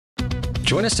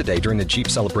Join us today during the Jeep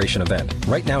Celebration event.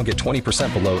 Right now, get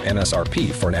 20% below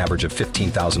MSRP for an average of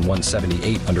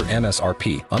 $15,178 under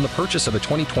MSRP on the purchase of a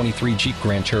 2023 Jeep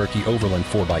Grand Cherokee Overland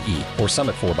 4xE or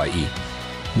Summit 4xE.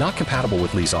 Not compatible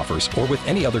with lease offers or with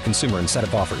any other consumer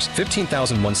incentive offers.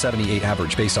 $15,178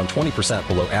 average based on 20%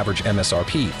 below average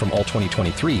MSRP from all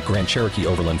 2023 Grand Cherokee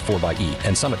Overland 4xE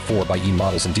and Summit 4xE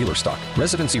models in dealer stock.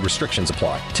 Residency restrictions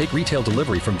apply. Take retail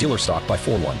delivery from dealer stock by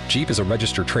 4/1. Jeep is a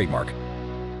registered trademark.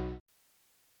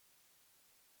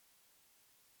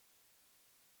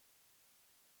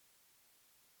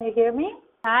 Can you hear me?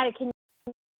 Hi,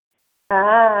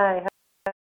 Hi.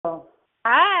 Hello.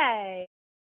 Hi.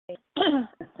 How are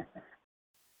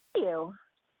you?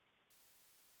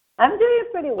 I'm doing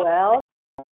pretty well.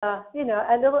 A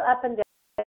little up and down.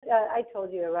 I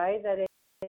told you, right, that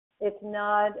it's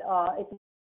not, it's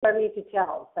early to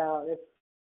tell, so it's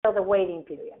still the waiting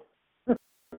period.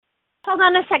 Hold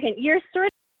on a second. You're sort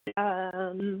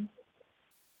of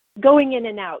going in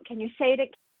and out. Can you say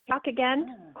it? Talk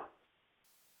again?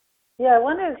 Yeah, I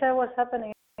wonder if that was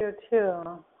happening here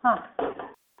too. That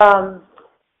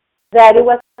it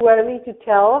was too early to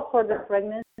tell for the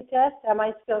pregnancy test. Am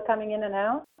I still coming in and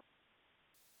out?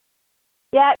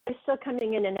 Yeah, you're still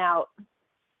coming in and out.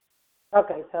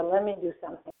 Okay, so let me do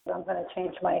something. I'm going to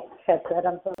change my headset.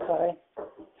 I'm so sorry.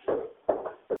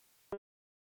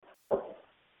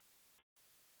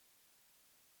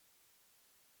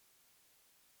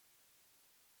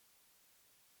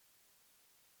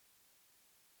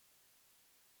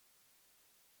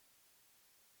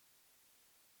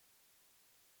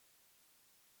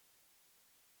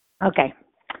 Okay.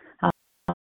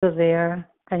 There.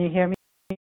 Can you hear me?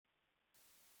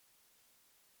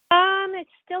 It's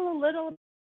still a little,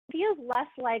 feels less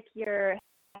like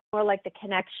more like the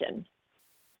connection.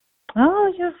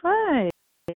 Oh, you're right.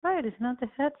 Right, it's not the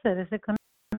headset, it's the connection.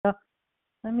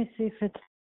 Let me see if it's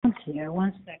here.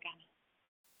 1 second.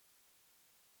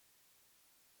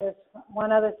 There's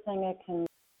one other thing I can.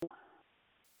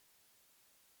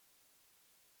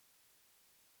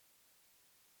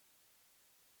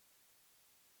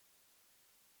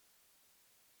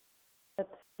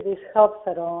 Let's see if this helps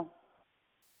at all.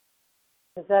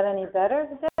 Is that any better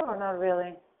today or not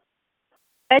really?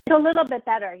 It's a little bit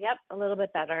better. Yep, a little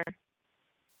bit better.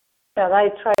 Shall I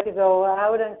try to go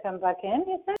out and come back in,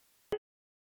 you think?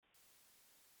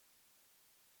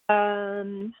 I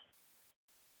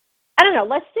don't know.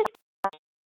 Let's just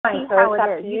see how it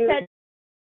is. You said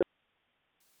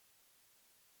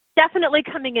definitely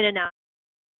coming in and out.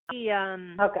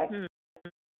 Okay.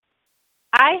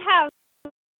 I have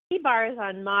bars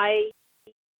on my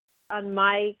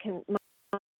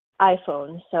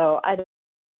iPhone, so I don't.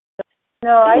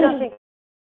 No, I don't think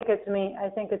it's me. I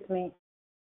think it's me.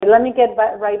 Let me get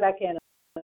right back in.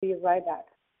 I'll be right back.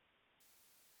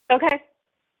 Okay.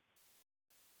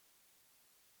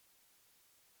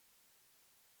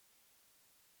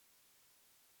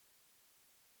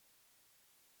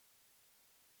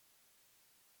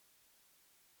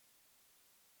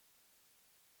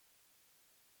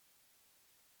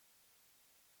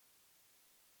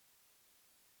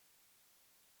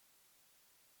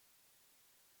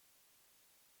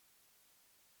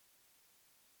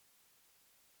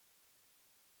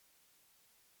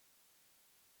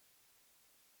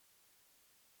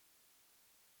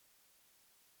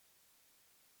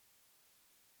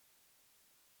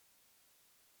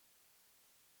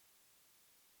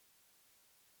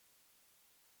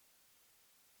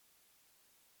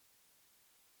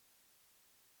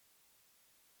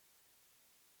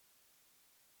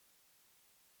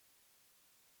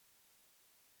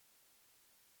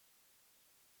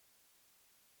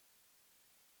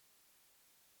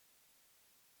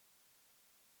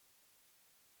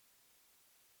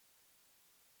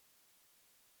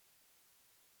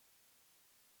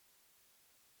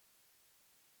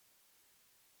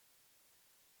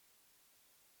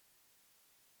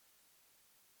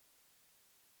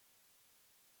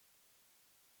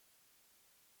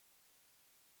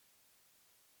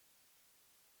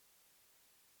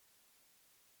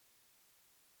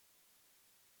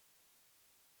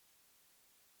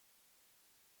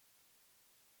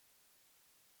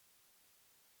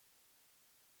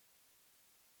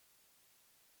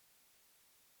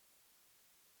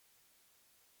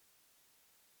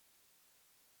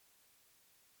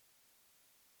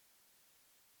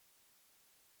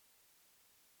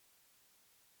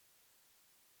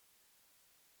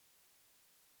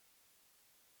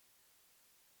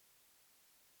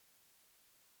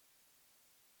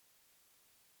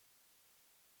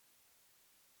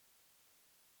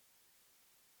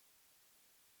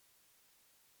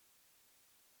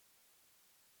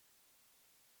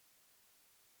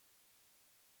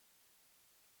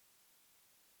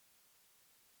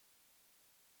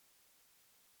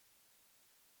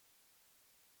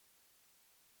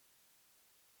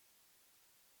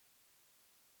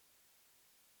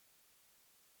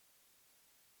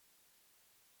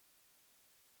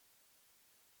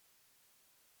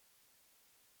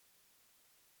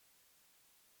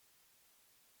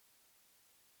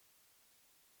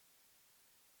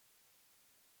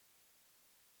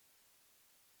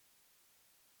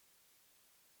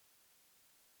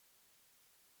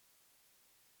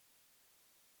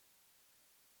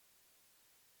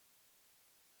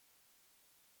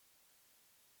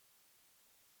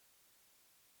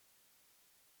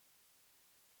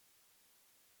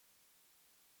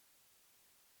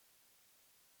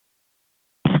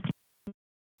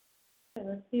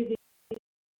 let's see if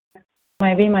it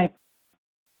might be my.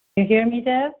 You hear me,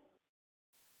 Deb?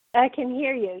 I can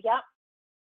hear you. Yep.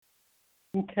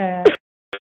 Okay.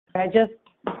 I just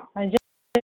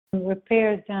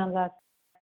repaired down that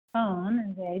phone,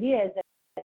 and the idea is that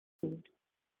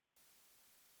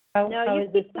how You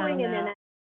is this keep going sound in now? and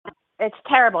out. It's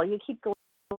terrible. You keep going.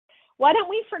 Why don't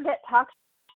we forget talk?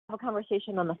 Have a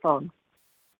conversation on the phone.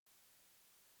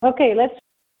 Okay, let's.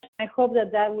 I hope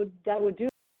that would do.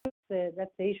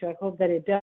 That's the issue. I hope that it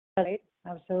does. Right?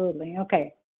 Absolutely.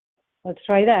 Okay. Let's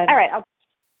try that. All right.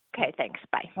 Okay. Thanks.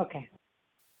 Bye. Okay.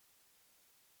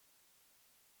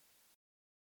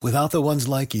 Without the ones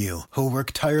like you, who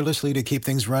work tirelessly to keep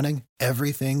things running,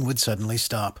 everything would suddenly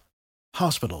stop.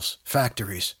 Hospitals,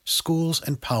 factories, schools,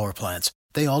 and power plants,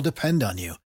 they all depend on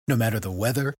you. No matter the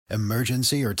weather,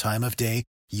 emergency, or time of day,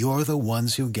 you're the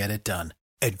ones who get it done.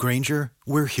 At Grainger,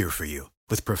 we're here for you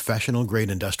with professional-grade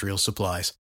industrial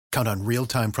supplies. Count on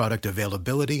real-time product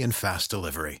availability and fast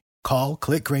delivery. Call,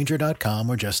 click Grainger.com,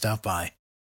 or just stop by.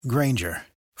 Grainger,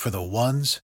 for the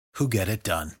ones who get it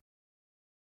done.